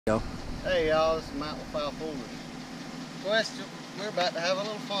Go. Hey y'all, this is Matt with Fowl. Question, we're about to have a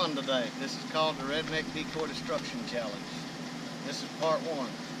little fun today. This is called the Redneck Decoy Destruction Challenge. This is part one.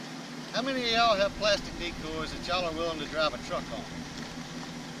 How many of y'all have plastic decoys that y'all are willing to drive a truck on?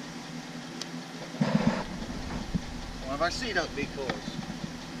 One of our seat oak decoys.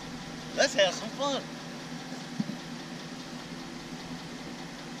 Let's have some fun.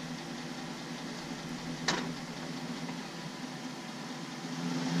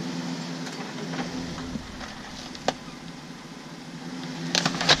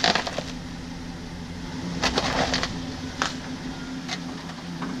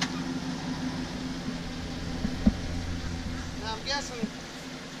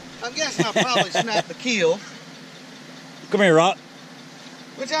 I'm guessing I probably snapped the keel. Come here, Rock.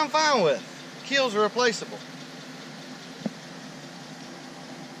 Which I'm fine with. Keels are replaceable.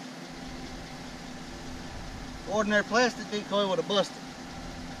 Ordinary plastic decoy would have busted.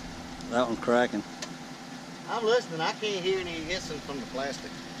 That one's cracking. I'm listening. I can't hear any hissing from the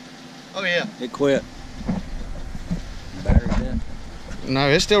plastic. Oh yeah. It quit. Battery dead? No,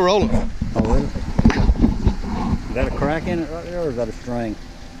 it's still rolling. Oh really? Is that a crack in it right there, or is that a string?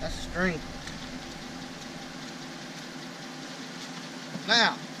 That's a string.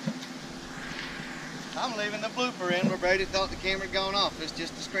 Now, I'm leaving the blooper in where Brady thought the camera had gone off. It's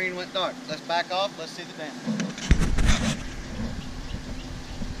just the screen went dark. Let's back off. Let's see the damage.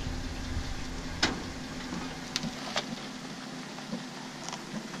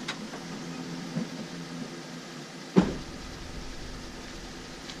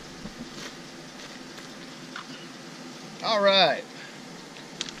 All right.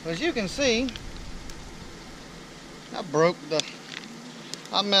 As you can see, I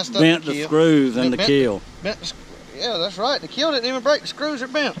messed up Bent the keel. the screws and the keel. Yeah, that's right. The keel didn't even break. The screws are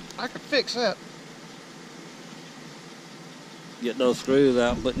bent. I could fix that. Get those screws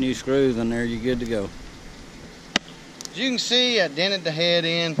out and put new screws in there, you're good to go. As you can see, I dented the head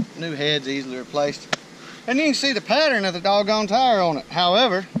in. New head's easily replaced. And you can see the pattern of the doggone tire on it.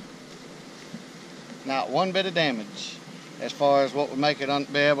 However, not one bit of damage as far as what would make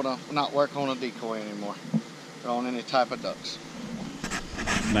it be able to not work on a decoy anymore or on any type of ducks.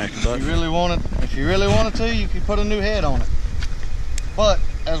 If you really wanted to, you could put a new head on it. But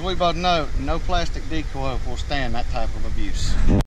as we both know, no plastic decoy will stand that type of abuse.